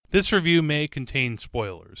This review may contain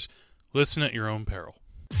spoilers. Listen at your own peril.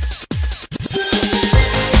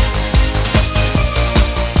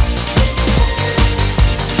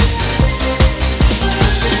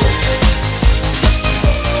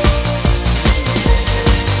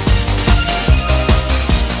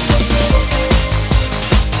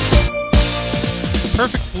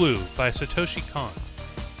 Perfect Blue by Satoshi Kon.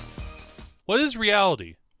 What is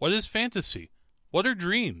reality? What is fantasy? What are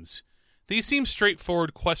dreams? These seem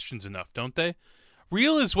straightforward questions enough, don't they?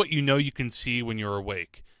 Real is what you know you can see when you're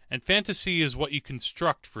awake, and fantasy is what you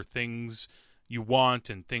construct for things you want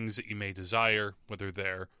and things that you may desire, whether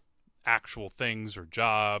they're actual things or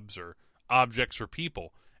jobs or objects or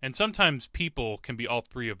people. And sometimes people can be all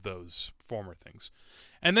three of those former things.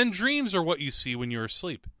 And then dreams are what you see when you're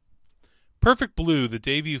asleep. Perfect Blue, the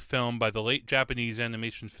debut film by the late Japanese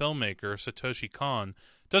animation filmmaker Satoshi Kon,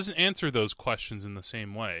 doesn't answer those questions in the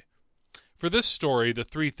same way. For this story, the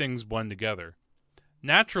three things blend together.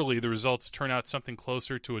 Naturally, the results turn out something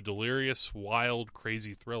closer to a delirious, wild,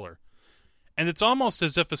 crazy thriller. And it's almost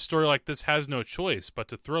as if a story like this has no choice but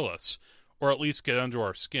to thrill us, or at least get under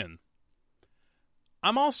our skin.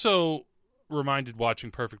 I'm also reminded watching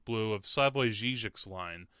Perfect Blue of Slavoj Žižek's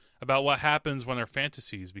line about what happens when our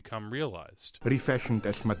fantasies become realized. Refashioned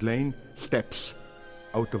as Madeleine steps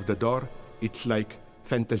out of the door, it's like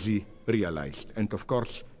fantasy realized. And of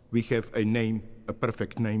course, we have a name, a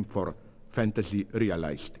perfect name for fantasy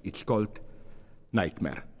realized. It's called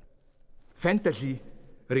nightmare. Fantasy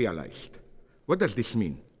realized. What does this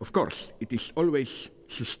mean? Of course, it is always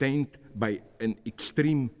sustained by an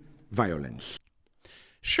extreme violence.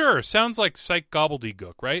 Sure, sounds like psych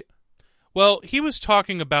gobbledygook, right? Well, he was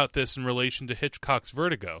talking about this in relation to Hitchcock's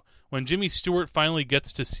Vertigo, when Jimmy Stewart finally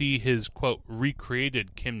gets to see his, quote,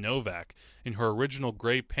 recreated Kim Novak in her original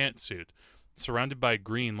gray pantsuit, surrounded by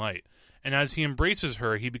green light. And as he embraces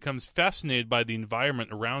her, he becomes fascinated by the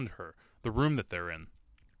environment around her, the room that they're in.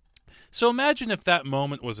 So imagine if that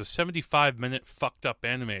moment was a 75-minute fucked-up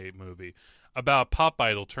anime movie about a pop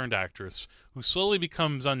idol turned actress who slowly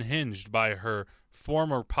becomes unhinged by her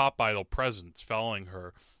former pop idol presence following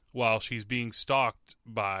her while she's being stalked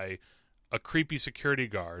by a creepy security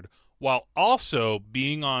guard, while also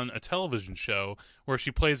being on a television show where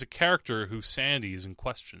she plays a character whose sanity is in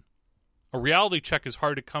question. A reality check is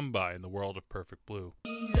hard to come by in the world of Perfect Blue.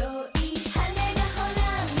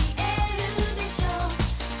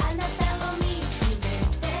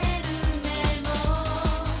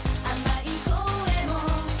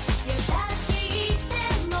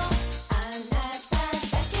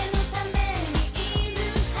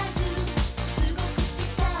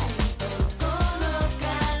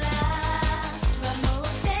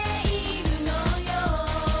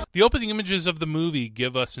 The opening images of the movie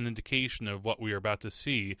give us an indication of what we are about to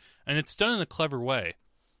see, and it's done in a clever way.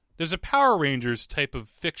 There's a Power Rangers type of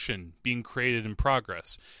fiction being created in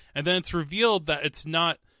progress, and then it's revealed that it's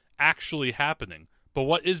not actually happening, but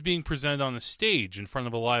what is being presented on a stage in front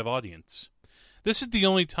of a live audience. This is the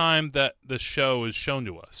only time that the show is shown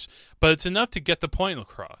to us, but it's enough to get the point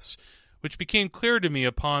across, which became clear to me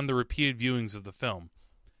upon the repeated viewings of the film.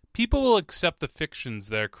 People will accept the fictions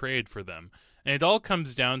that are created for them, and it all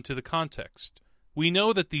comes down to the context. We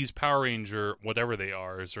know that these Power Ranger, whatever they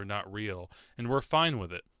are not real, and we're fine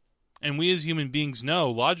with it. And we as human beings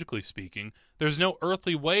know, logically speaking, there's no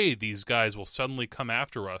earthly way these guys will suddenly come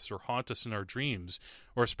after us or haunt us in our dreams,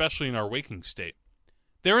 or especially in our waking state.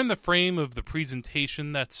 They're in the frame of the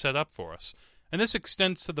presentation that's set up for us, and this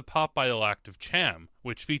extends to the pop idol act of Cham,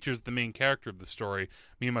 which features the main character of the story,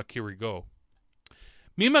 Mima Kirigo.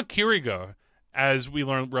 Mima Kirigo, as we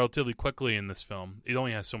learn relatively quickly in this film, it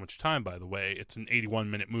only has so much time, by the way, it's an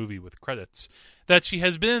 81-minute movie with credits, that she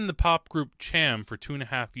has been in the pop group Cham for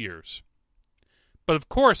 2.5 years. But of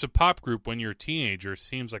course, a pop group when you're a teenager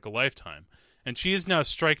seems like a lifetime, and she is now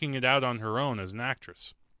striking it out on her own as an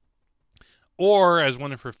actress. Or, as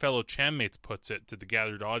one of her fellow Cham mates puts it to the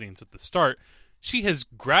gathered audience at the start, she has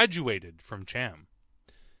graduated from Cham.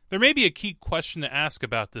 There may be a key question to ask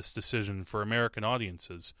about this decision for American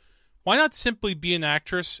audiences. Why not simply be an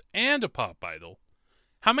actress and a pop idol?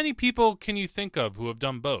 How many people can you think of who have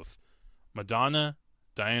done both? Madonna,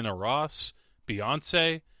 Diana Ross,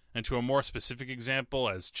 Beyonce, and to a more specific example,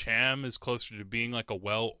 as Cham is closer to being like a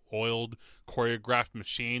well-oiled, choreographed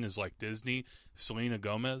machine is like Disney, Selena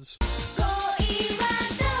Gomez.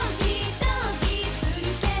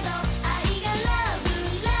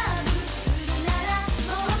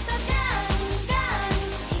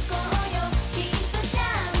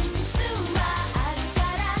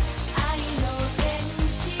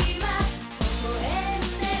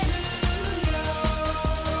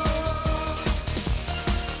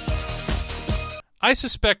 I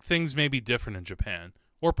suspect things may be different in Japan,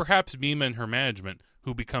 or perhaps Mima and her management,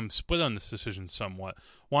 who become split on this decision somewhat,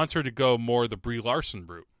 wants her to go more the Brie Larson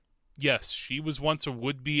route. Yes, she was once a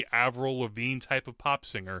would-be Avril Lavigne type of pop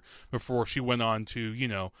singer before she went on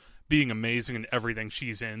to, being amazing in everything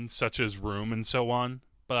she's in, such as Room and so on,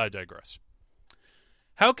 but I digress.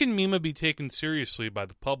 How can Mima be taken seriously by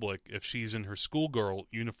the public if she's in her schoolgirl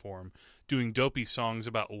uniform doing dopey songs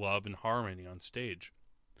about love and harmony on stage?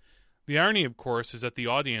 The irony, of course, is that the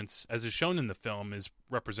audience, as is shown in the film, is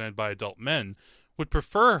represented by adult men, would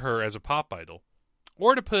prefer her as a pop idol.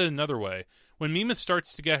 Or to put it another way, when Mima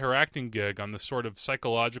starts to get her acting gig on the sort of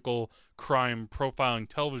psychological crime profiling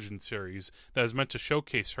television series that is meant to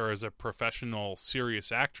showcase her as a professional,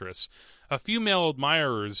 serious actress, a few male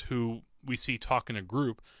admirers who we see talk in a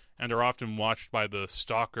group and are often watched by the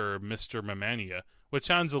stalker Mr. Mamania, which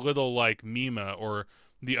sounds a little like Mima or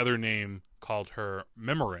the other name called her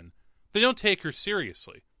Mimirin, they don't take her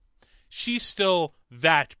seriously. She's still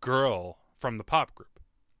that girl from the pop group.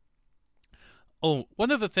 Oh,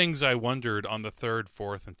 one of the things I wondered on the third,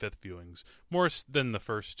 fourth, and fifth viewings, more than the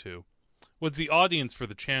first two, was the audience for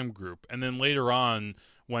the Cham group, and then later on,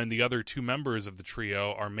 when the other two members of the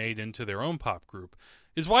trio are made into their own pop group,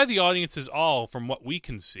 is why the audience is all, from what we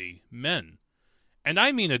can see, men. And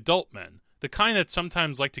I mean adult men, the kind that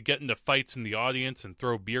sometimes like to get into fights in the audience and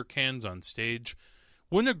throw beer cans on stage.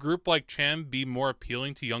 Wouldn't a group like Cham be more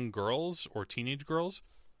appealing to young girls or teenage girls?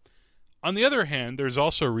 On the other hand, there's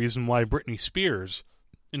also a reason why Britney Spears,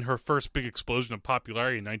 in her first big explosion of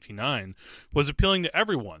popularity in 1999, was appealing to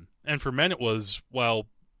everyone. And for men it was, well,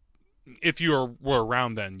 if you were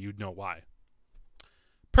around then, you'd know why.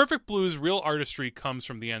 Perfect Blue's real artistry comes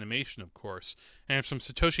from the animation, of course, and from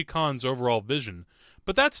Satoshi Kon's overall vision,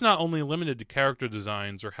 but that's not only limited to character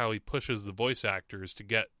designs or how he pushes the voice actors to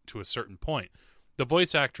get to a certain point. The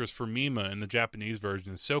voice actress for Mima in the Japanese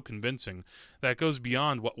version is so convincing that it goes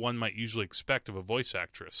beyond what one might usually expect of a voice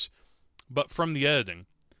actress. But from the editing,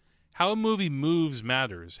 how a movie moves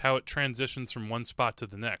matters, how it transitions from one spot to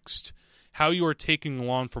the next, how you are taking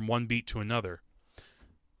along from one beat to another,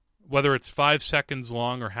 whether it's 5 seconds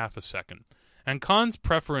long or half a second. And Kon's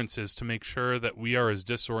preference is to make sure that we are as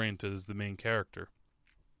disoriented as the main character.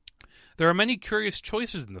 There are many curious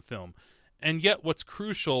choices in the film, and yet what's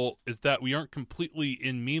crucial is that we aren't completely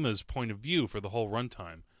in Mima's point of view for the whole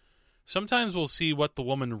runtime. Sometimes we'll see what the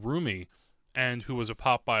woman Rumi, and who was a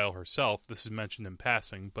pop idol herself, this is mentioned in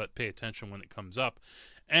passing, but pay attention when it comes up,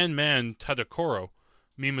 and man Tadakoro,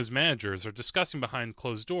 Mima's managers, are discussing behind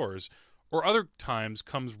closed doors, or other times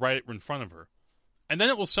comes right in front of her. And then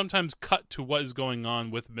it will sometimes cut to what is going on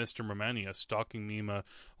with Mr. Romania stalking Mima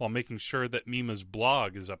while making sure that Mima's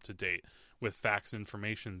blog is up to date with facts and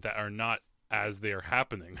information that are not as they are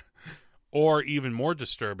happening, or even more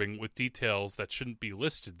disturbing, with details that shouldn't be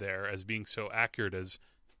listed there as being so accurate as,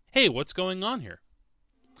 hey, what's going on here?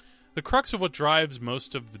 The crux of what drives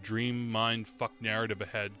most of the dream mind fuck narrative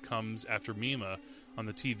ahead comes after Mima, on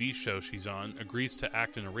the TV show she's on, agrees to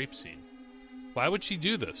act in a rape scene. Why would she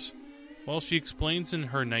do this? Well, she explains in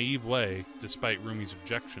her naive way, despite Rumi's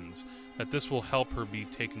objections, that this will help her be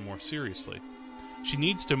taken more seriously. She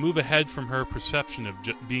needs to move ahead from her perception of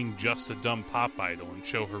being just a dumb pop idol and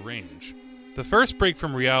show her range. The first break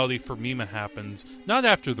from reality for Mima happens not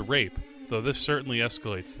after the rape, though this certainly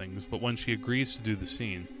escalates things, but when she agrees to do the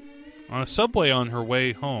scene. On a subway on her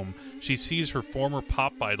way home, she sees her former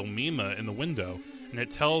pop idol Mima in the window, and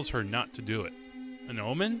it tells her not to do it. An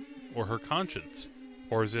omen? Or her conscience?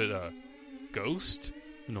 Or is it a ghost?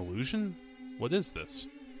 An illusion? What is this?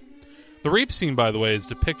 The rape scene, by the way, is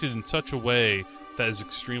depicted in such a way that is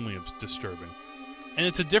extremely disturbing. And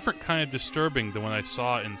it's a different kind of disturbing than what I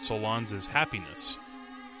saw in Solange's Happiness.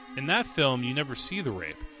 In that film, you never see the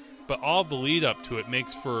rape, but all the lead up to it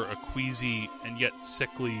makes for a queasy and yet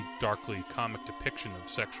sickly, darkly comic depiction of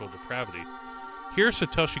sexual depravity. Here,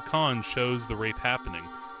 Satoshi Kon shows the rape happening,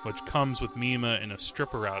 which comes with Mima in a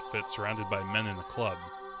stripper outfit surrounded by men in a club.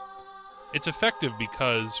 It's effective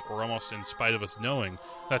because, or almost in spite of us knowing,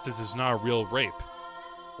 that this is not a real rape,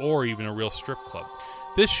 or even a real strip club.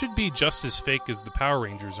 This should be just as fake as the Power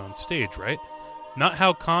Rangers on stage, right? Not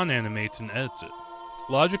how Kon animates and edits it.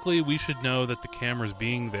 Logically, we should know that the camera's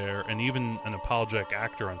being there, and even an apologetic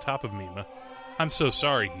actor on top of Mima. I'm so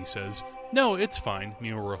sorry, he says. No, it's fine,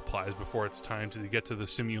 Mima replies before it's time to get to the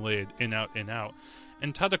simulated in-out, in-out,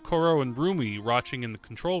 and Tadakoro and Rumi watching in the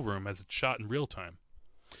control room as it's shot in real time.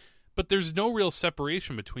 But there's no real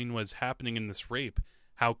separation between what's happening in this rape,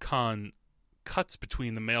 how Kon cuts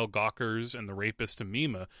between the male gawkers and the rapist and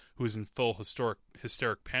Mima, who is in full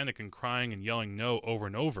hysteric panic and crying and yelling no over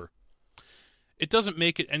and over. it doesn't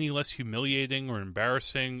make it any less humiliating or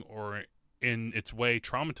embarrassing or in its way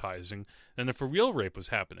traumatizing than if a real rape was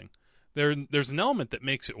happening. There's an element that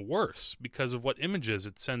makes it worse because of what images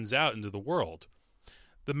it sends out into the world.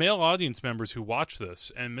 The male audience members who watch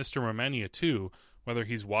this, and Mr. Romania too, whether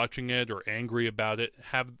he's watching it or angry about it,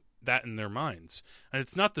 have that in their minds. And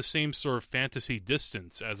it's not the same sort of fantasy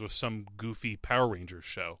distance as with some goofy Power Rangers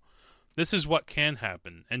show. This is what can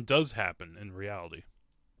happen, and does happen in reality.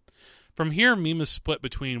 From here, Mima's split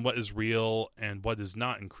between what is real and what is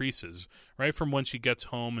not increases, right from when she gets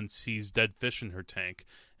home and sees dead fish in her tank,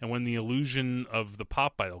 and when the illusion of the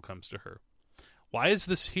pop idol comes to her. Why is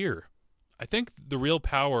this here? I think the real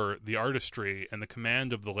power, the artistry, and the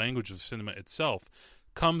command of the language of cinema itself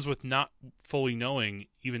comes with not fully knowing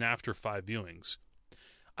even after 5 viewings.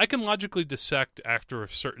 I can logically dissect after a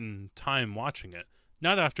certain time watching it.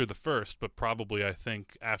 Not after the first, but probably, I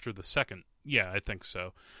think, after the second. Yeah, I think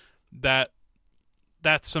so. That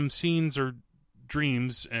some scenes are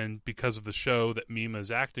dreams, and because of the show that Mima is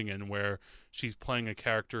acting in, where she's playing a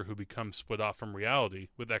character who becomes split off from reality,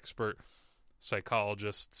 with expert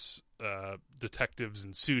psychologists, detectives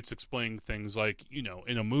in suits explaining things like,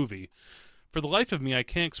 in a movie. For the life of me, I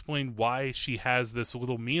can't explain why she has this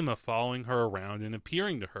little Mima following her around and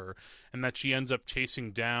appearing to her, and that she ends up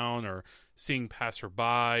chasing down or seeing pass her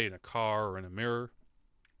by in a car or in a mirror.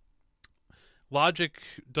 Logic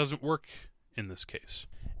doesn't work in this case.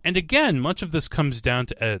 And again, much of this comes down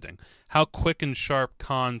to editing. How quick and sharp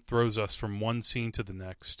Khan throws us from one scene to the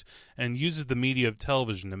next, and uses the media of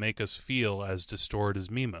television to make us feel as distorted as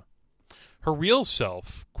Mima. Her real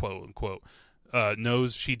self, quote unquote,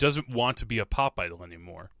 knows she doesn't want to be a pop idol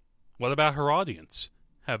anymore. What about her audience?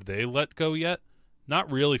 Have they let go yet? Not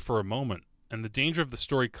really for a moment. And the danger of the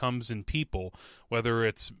story comes in people, whether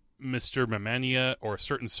it's Mr. Mamania or a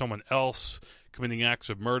certain someone else committing acts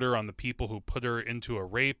of murder on the people who put her into a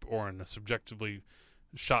rape or in a subjectively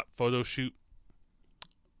shot photo shoot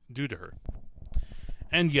due to her.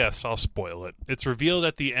 And yes, I'll spoil it. It's revealed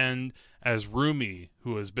at the end as Rumi,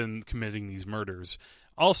 who has been committing these murders,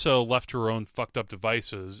 also left to her own fucked up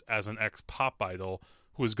devices as an ex-pop idol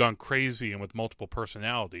who has gone crazy and with multiple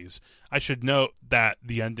personalities. I should note that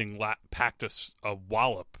the ending packed us a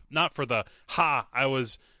wallop. Not for the, I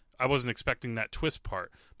wasn't expecting that twist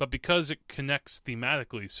part, but because it connects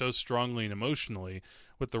thematically so strongly and emotionally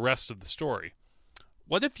with the rest of the story.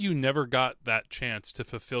 What if you never got that chance to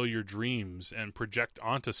fulfill your dreams and project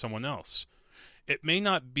onto someone else? It may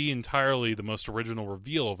not be entirely the most original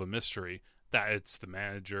reveal of a mystery, that it's the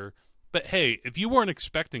manager, but hey, if you weren't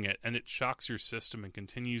expecting it and it shocks your system and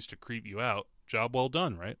continues to creep you out, job well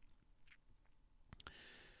done, right?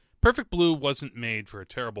 Perfect Blue wasn't made for a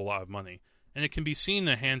terrible lot of money, and it can be seen in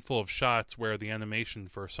a handful of shots where the animation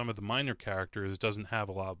for some of the minor characters doesn't have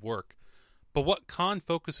a lot of work. But what Khan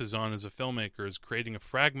focuses on as a filmmaker is creating a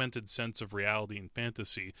fragmented sense of reality and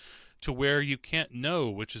fantasy to where you can't know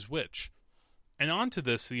which is which. And onto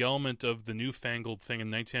this, the element of the newfangled thing in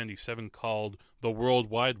 1997 called the World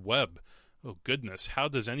Wide Web. Oh goodness, how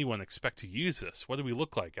does anyone expect to use this? What do we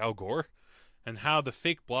look like, Al Gore? And how the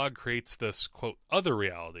fake blog creates this, quote, other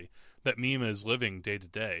reality that Mima is living day to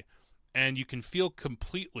day. And you can feel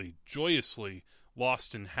completely, joyously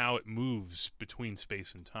lost in how it moves between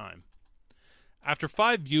space and time. After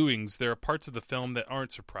 5 viewings, there are parts of the film that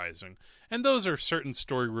aren't surprising, and those are certain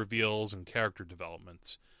story reveals and character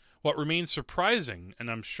developments. What remains surprising,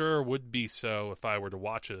 and I'm sure would be so if I were to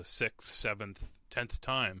watch it a 6th, 7th, 10th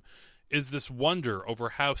time, is this wonder over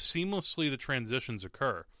how seamlessly the transitions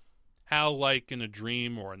occur. How, like in a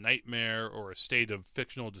dream or a nightmare or a state of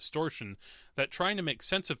fictional distortion, that trying to make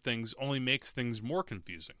sense of things only makes things more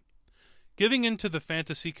confusing. Giving into the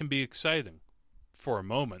fantasy can be exciting, for a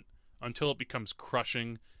moment, until it becomes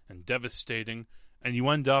crushing and devastating, and you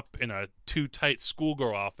end up in a too tight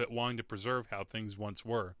schoolgirl outfit wanting to preserve how things once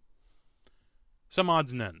were. Some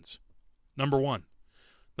odds and ends. Number 1.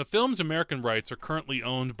 The film's American rights are currently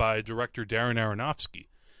owned by director Darren Aronofsky.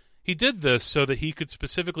 He did this so that he could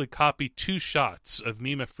specifically copy 2 shots of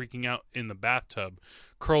Mima freaking out in the bathtub,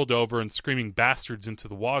 curled over and screaming bastards into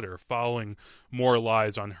the water, following more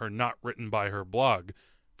lies on her not written by her blog,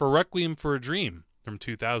 for Requiem for a Dream from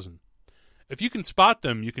 2000. If you can spot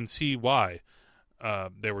them, you can see why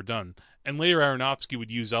they were done. And later Aronofsky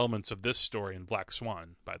would use elements of this story in Black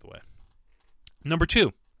Swan, by the way. Number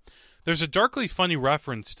 2. There's a darkly funny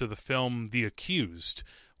reference to the film The Accused,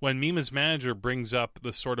 when Mima's manager brings up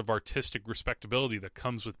the sort of artistic respectability that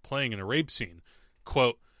comes with playing in a rape scene.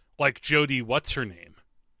 Quote, like Jodie what's-her-name.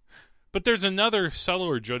 But there's another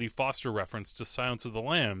subtler Jodie Foster reference to Silence of the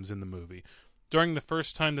Lambs in the movie, during the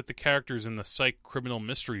first time that the characters in the psych criminal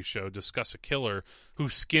mystery show discuss a killer who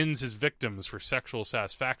skins his victims for sexual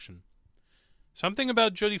satisfaction. Something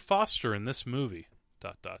about Jodie Foster in this movie. ...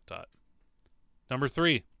 Number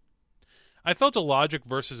 3. I felt a logic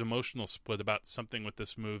versus emotional split about something with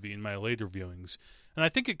this movie in my later viewings, and I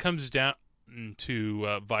think it comes down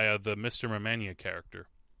to via the Mr. Romania character.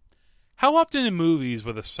 How often in movies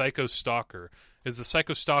with a psycho stalker is the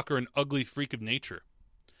psycho stalker an ugly freak of nature?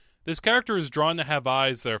 This character is drawn to have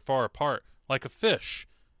eyes that are far apart, like a fish.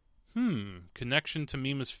 Connection to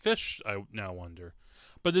Mima's fish, I now wonder.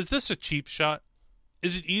 But is this a cheap shot?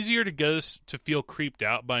 Is it easier to get us to feel creeped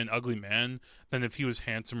out by an ugly man than if he was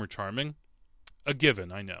handsome or charming? A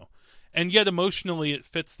given, I know. And yet emotionally it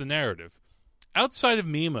fits the narrative. Outside of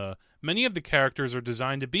Mima, many of the characters are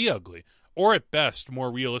designed to be ugly, or at best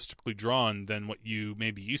more realistically drawn than what you may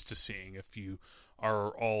be used to seeing if you are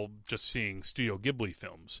all just seeing Studio Ghibli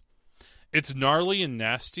films. It's gnarly and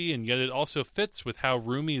nasty, and yet it also fits with how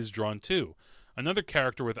Rumi is drawn too, another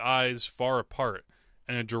character with eyes far apart,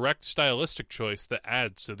 and a direct stylistic choice that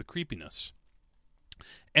adds to the creepiness.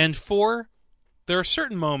 And 4, there are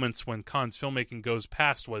certain moments when Kan's filmmaking goes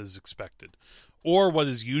past what is expected, or what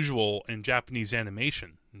is usual in Japanese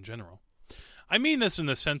animation in general. I mean this in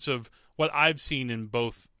the sense of what I've seen in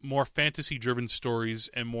both more fantasy-driven stories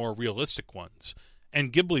and more realistic ones,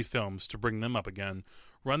 and Ghibli films, to bring them up again,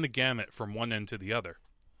 run the gamut from one end to the other.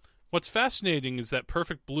 What's fascinating is that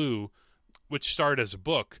Perfect Blue, which started as a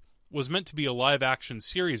book, was meant to be a live-action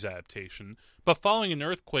series adaptation, but following an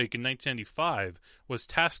earthquake in 1995, was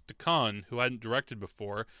tasked to Kan, who hadn't directed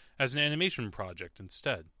before, as an animation project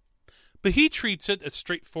instead. But he treats it as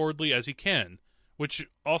straightforwardly as he can, which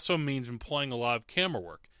also means employing a lot of camera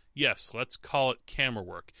work. Yes, let's call it camera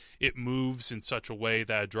work. It moves in such a way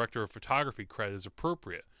that a director of photography credit is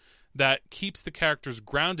appropriate, that keeps the characters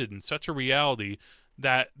grounded in such a reality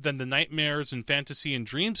that then the nightmares and fantasy and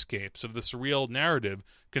dreamscapes of the surreal narrative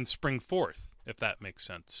can spring forth, if that makes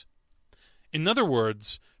sense. In other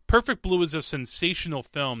words, Perfect Blue is a sensational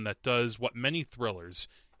film that does what many thrillers,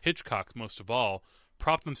 Hitchcock most of all,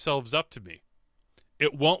 prop themselves up to be.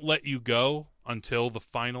 It won't let you go until the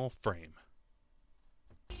final frame.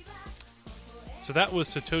 So that was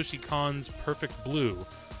Satoshi Kon's Perfect Blue.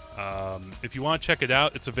 If you want to check it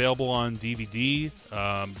out, it's available on DVD.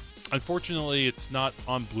 Unfortunately, it's not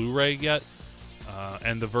on Blu-ray yet,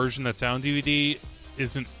 and the version that's out on DVD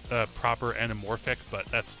isn't proper anamorphic, but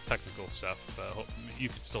that's technical stuff. You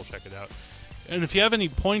can still check it out. And if you have any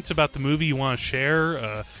points about the movie you want to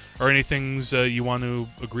share, or any things you want to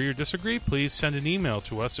agree or disagree, please send an email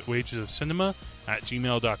to us at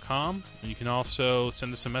wagesofcinema@gmail.com. And you can also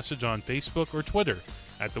send us a message on Facebook or Twitter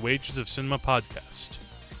at the Wages of Cinema Podcast.